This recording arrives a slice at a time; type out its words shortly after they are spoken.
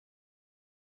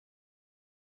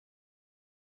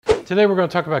Today we're going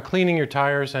to talk about cleaning your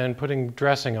tires and putting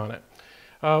dressing on it.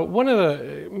 One of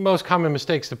the most common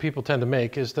mistakes that people tend to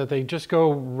make is that they just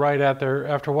go right at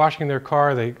after washing their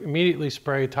car, they immediately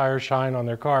spray tire shine on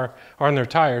their car or on their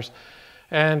tires,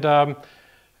 and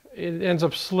it ends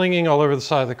up slinging all over the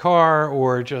side of the car,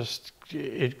 or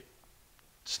it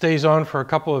stays on for a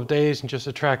couple of days and just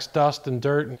attracts dust and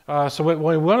dirt. So what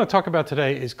we want to talk about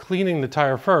today is cleaning the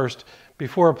tire first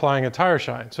before applying a tire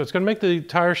shine. So it's going to make the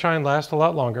tire shine last a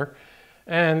lot longer,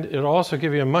 and it'll also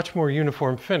give you a much more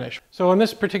uniform finish. So on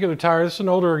this particular tire, this is an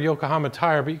older Yokohama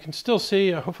tire, but you can still see,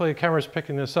 hopefully the camera's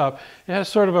picking this up, it has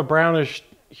sort of a brownish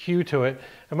hue to it,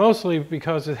 and mostly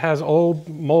because it has old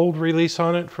mold release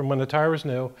on it from when the tire was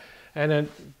new, and a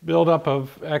buildup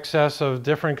of excess of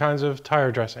different kinds of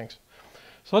tire dressings.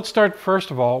 So let's start. First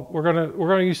of all, we're going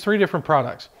to use three different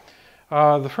products.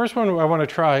 The first one I want to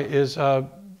try is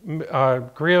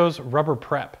Griot's Rubber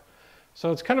Prep.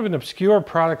 So it's kind of an obscure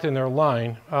product in their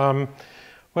line.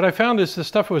 What I found is this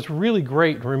stuff was really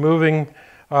great in removing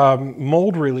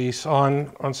mold release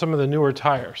on some of the newer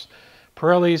tires.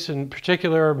 Pirellis in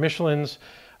particular, Michelin's,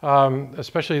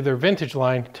 especially their vintage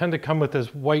line, tend to come with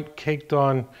this white caked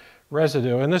on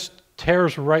residue, and this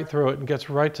tears right through it and gets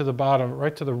right to the bottom,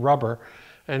 right to the rubber,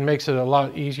 and makes it a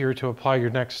lot easier to apply your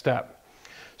next step.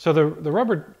 So the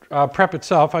rubber prep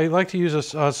itself, I like to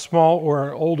use a small or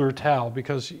an older towel,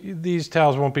 because these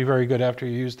towels won't be very good after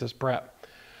you use this prep.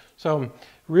 So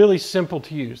really simple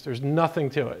to use. There's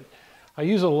nothing to it. I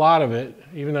use a lot of it,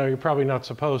 even though you're probably not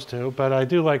supposed to, but I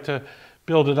do like to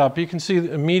build it up. You can see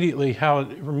immediately how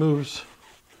it removes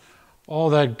all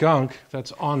that gunk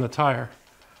that's on the tire.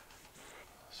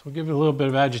 So we'll give it a little bit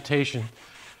of agitation.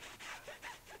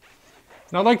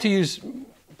 And I like to use,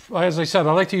 as I said,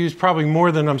 I like to use probably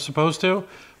more than I'm supposed to,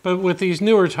 but with these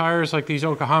newer tires like these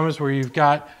Yokohamas where you've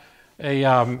got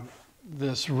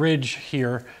this ridge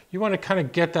here, you want to kind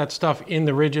of get that stuff in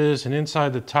the ridges and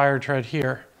inside the tire tread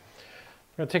here.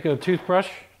 I'm going to take a toothbrush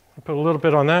and put a little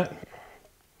bit on that,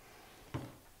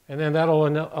 and then that'll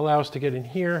allow us to get in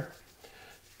here.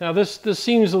 Now this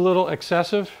seems a little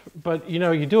excessive, but you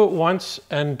know, you do it once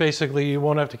and basically you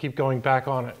won't have to keep going back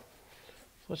on it.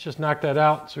 So let's just knock that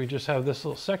out. So we just have this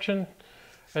little section,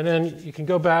 and then you can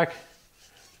go back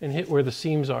and hit where the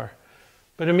seams are.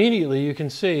 But immediately you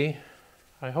can see,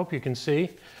 I hope you can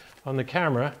see on the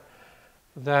camera,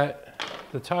 that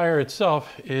the tire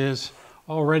itself is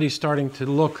already starting to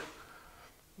look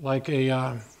like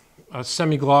a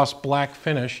semi-gloss black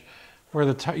finish,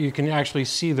 where you can actually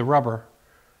see the rubber,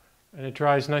 and it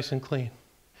dries nice and clean.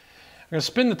 I'm going to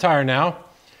spin the tire now.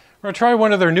 We're going to try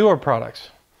one of their newer products.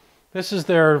 This is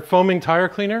their foaming tire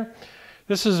cleaner.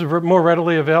 This is more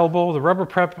readily available. The Rubber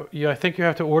Prep, I think you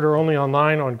have to order only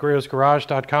online on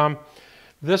griotsgarage.com.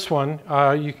 This one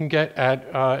you can get at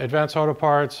Advanced Auto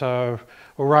Parts,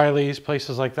 O'Reilly's,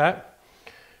 places like that.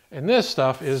 And this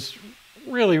stuff is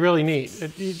really, really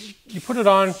neat. You put it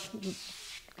on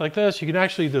like this. You can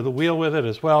actually do the wheel with it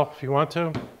as well if you want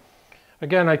to.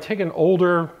 Again, I take an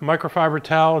older microfiber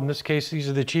towel. In this case, these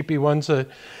are the cheapy ones that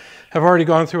have already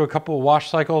gone through a couple of wash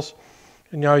cycles.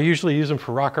 And I usually use them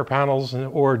for rocker panels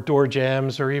or door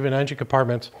jambs or even engine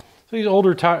compartments. So these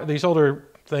older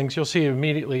things, you'll see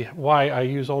immediately why I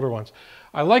use older ones.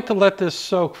 I like to let this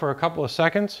soak for a couple of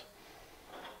seconds.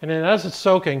 And then as it's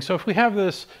soaking, so if we have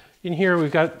this in here, we've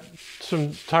got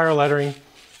some tire lettering.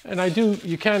 And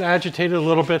you can agitate it a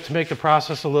little bit to make the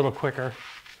process a little quicker.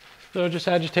 So just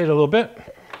agitate it a little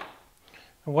bit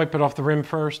and wipe it off the rim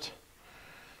first.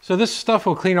 So this stuff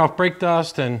will clean off brake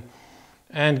dust and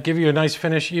give you a nice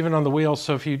finish even on the wheels.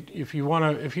 So if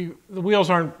the wheels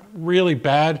aren't really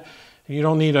bad and you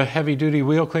don't need a heavy duty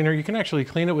wheel cleaner, you can actually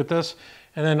clean it with this.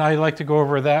 And then I like to go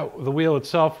over the wheel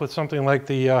itself with something like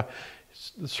the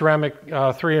ceramic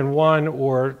 3-in-1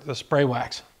 or the spray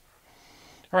wax.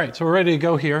 All right, so we're ready to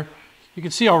go here. You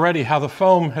can see already how the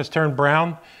foam has turned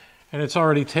brown, and it's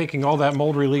already taking all that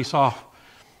mold release off.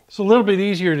 It's a little bit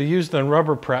easier to use than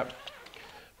Rubber Prep.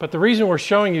 But the reason we're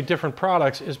showing you different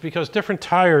products is because different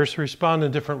tires respond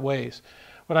in different ways.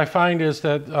 What I find is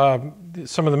that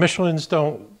some of the Michelins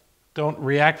don't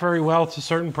react very well to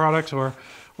certain products, or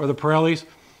the Pirellis.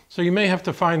 So you may have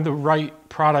to find the right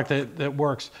product that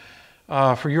works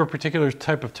for your particular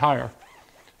type of tire.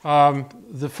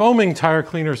 The foaming tire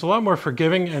cleaner is a lot more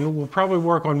forgiving and will probably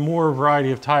work on more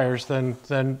variety of tires than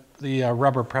the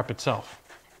Rubber Prep itself.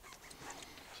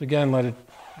 So again,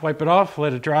 wipe it off,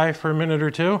 let it dry for a minute or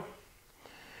two.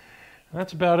 And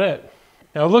that's about it.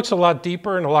 Now it looks a lot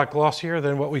deeper and a lot glossier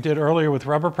than what we did earlier with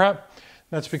Rubber Prep.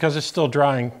 That's because it's still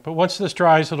drying. But once this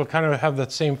dries, it'll kind of have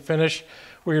that same finish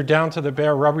where you're down to the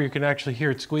bare rubber. You can actually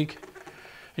hear it squeak.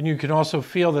 And you can also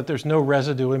feel that there's no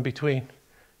residue in between.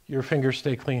 Your fingers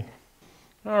stay clean.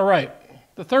 All right,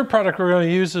 the third product we're going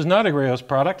to use is not a Griot's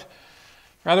product,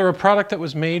 rather a product that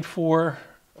was made for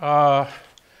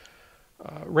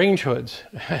range hoods.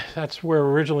 That's where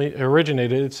it originally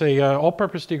originated. It's a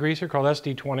all-purpose degreaser called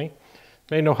SD20,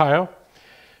 made in Ohio.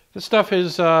 This stuff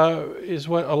is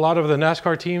what a lot of the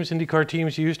NASCAR teams, IndyCar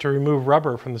teams use to remove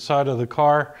rubber from the side of the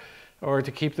car or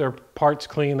to keep their parts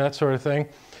clean, that sort of thing.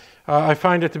 I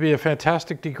find it to be a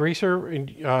fantastic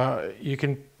degreaser. You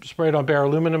can spray it on bare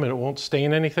aluminum and it won't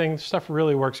stain anything. This stuff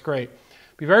really works great.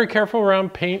 Be very careful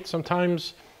around paint.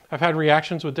 Sometimes I've had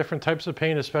reactions with different types of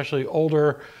paint, especially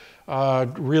older,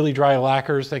 really dry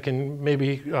lacquers. They can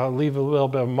maybe leave a little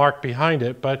bit of mark behind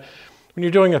it, but when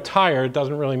you're doing a tire, it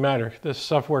doesn't really matter. This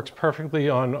stuff works perfectly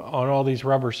on all these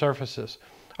rubber surfaces.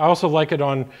 I also like it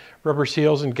on rubber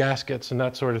seals and gaskets and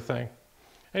that sort of thing.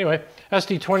 Anyway,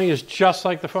 SD20 is just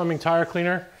like the foaming tire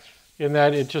cleaner in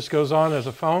that it just goes on as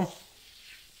a foam.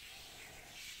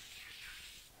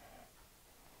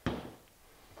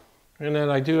 And then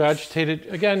I do agitate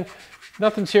it. Again,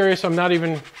 nothing serious. I'm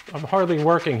hardly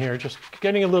working here, just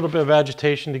getting a little bit of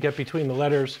agitation to get between the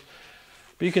letters.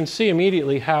 But you can see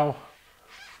immediately how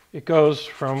it goes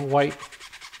from white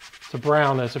to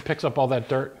brown as it picks up all that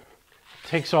dirt. It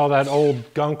takes all that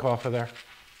old gunk off of there.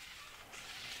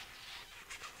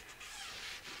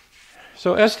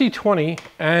 So SD20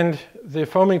 and the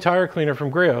foaming tire cleaner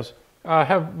from Griot's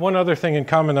have one other thing in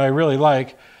common that I really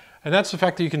like, and that's the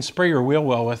fact that you can spray your wheel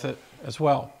well with it as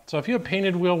well. So if you have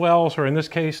painted wheel wells, or in this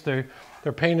case they're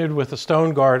painted with a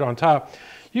stone guard on top,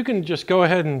 you can just go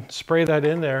ahead and spray that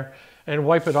in there and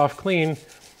wipe it off clean,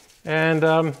 and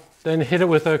then hit it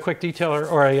with a quick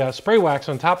detailer or a spray wax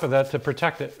on top of that to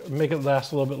protect it, make it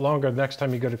last a little bit longer the next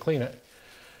time you go to clean it.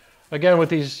 Again, with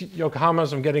these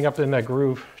Yokohamas, I'm getting up in that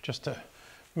groove just to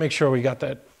make sure we got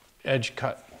that edge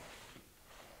cut.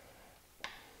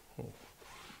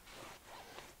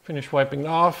 Finish wiping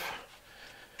off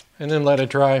and then let it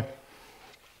dry.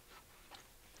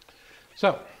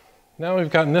 So now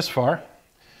we've gotten this far.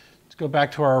 Let's go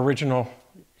back to our original.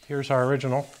 Here's our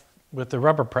original with the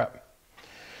rubber prep.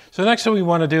 So the next thing we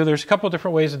want to do, there's a couple of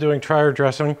different ways of doing tire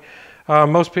dressing.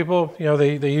 Most people,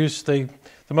 they use the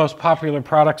most popular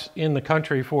products in the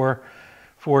country for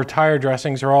tire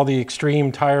dressings are all the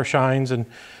extreme tire shines and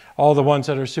all the ones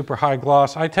that are super high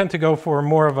gloss. I tend to go for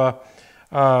more of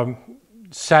a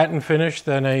satin finish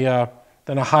than a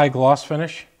high gloss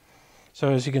finish.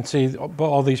 So as you can see,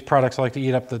 all these products like to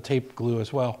eat up the tape glue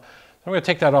as well. I'm going to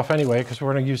take that off anyway because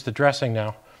we're going to use the dressing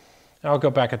now. I'll go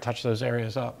back and touch those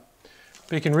areas up.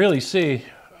 But you can really see,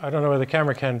 I don't know whether the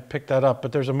camera can pick that up,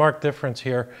 but there's a marked difference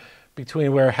here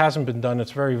between where it hasn't been done.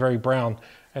 It's very, very brown.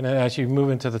 And then as you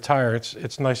move into the tire,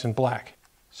 it's nice and black.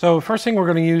 So first thing we're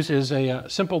going to use is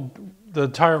the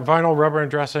tire vinyl rubber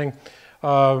and dressing.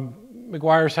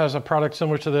 McGuire's has a product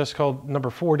similar to this called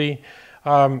number 40.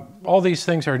 All these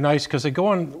things are nice because they go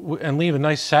on and leave a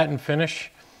nice satin finish.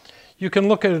 You can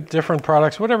look at different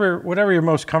products, whatever you're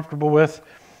most comfortable with.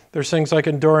 There's things like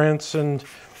Endurance and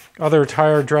other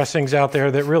tire dressings out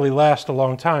there that really last a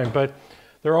long time, but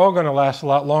they're all going to last a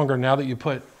lot longer now that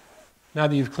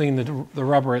you've cleaned the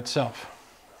rubber itself.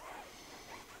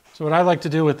 So what I like to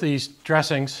do with these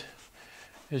dressings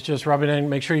is just rub it in,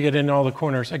 make sure you get in all the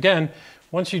corners. Again,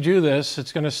 once you do this,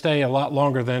 it's going to stay a lot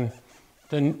longer than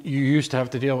you used to have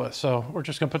to deal with. So we're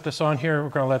just going to put this on here. We're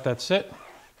going to let that sit.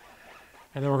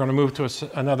 And then we're going to move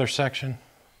to another section.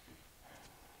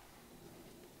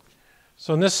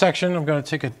 So in this section, I'm going to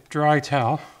take a dry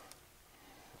towel.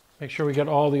 Make sure we get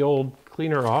all the old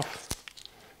cleaner off.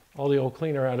 All the old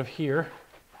cleaner out of here.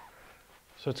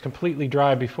 So it's completely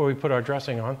dry before we put our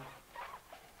dressing on.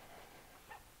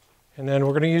 And then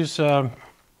we're going to use, in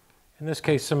this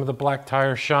case, some of the black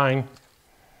tire shine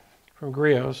from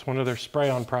Griot's, one of their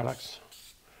spray-on products.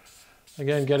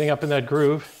 Again, getting up in that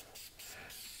groove.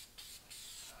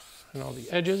 And all the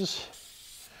edges.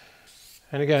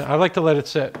 And again, I like to let it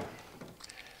sit.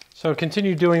 So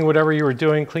continue doing whatever you were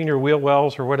doing, clean your wheel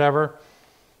wells or whatever.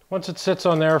 Once it sits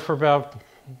on there for about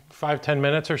 5-10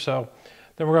 minutes or so,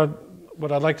 then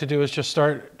what I'd like to do is just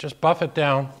buff it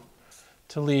down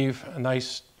to leave a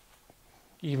nice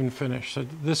even finish. So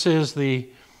this is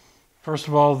first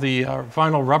of all, the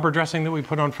vinyl rubber dressing that we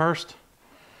put on first.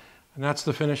 And that's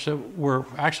the finish that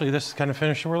this is the kind of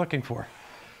finish that we're looking for.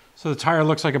 So the tire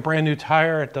looks like a brand new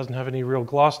tire. It doesn't have any real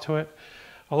gloss to it.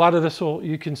 A lot of this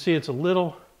you can see it's a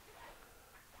little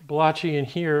blotchy in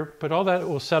here, but all that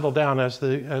will settle down as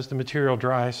the material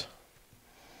dries.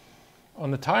 On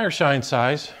the tire shine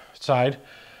side,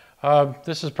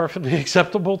 this is perfectly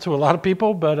acceptable to a lot of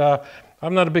people, but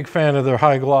I'm not a big fan of their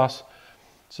high gloss.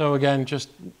 So again,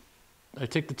 I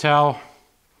take the towel,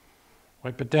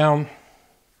 wipe it down,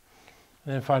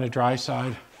 and then find a dry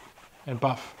side and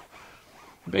buff.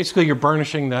 Basically, you're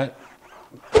burnishing that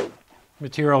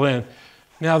material in.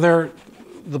 Now, the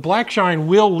black shine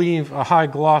will leave a high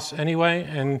gloss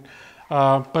anyway,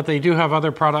 but they do have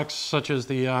other products such as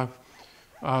the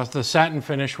satin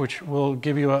finish, which will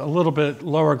give you a little bit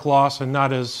lower gloss and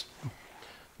not as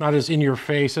in your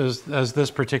face as this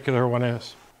particular one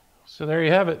is. So there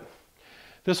you have it.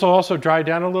 This will also dry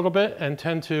down a little bit and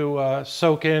tend to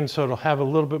soak in, so it'll have a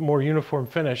little bit more uniform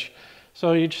finish.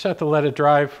 So you just have to let it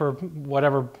dry for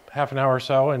whatever, half an hour or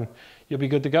so, and you'll be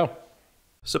good to go.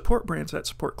 Support brands that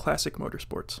support classic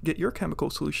motorsports. Get your chemical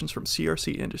solutions from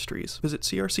CRC Industries. Visit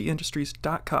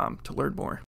crcindustries.com to learn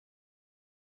more.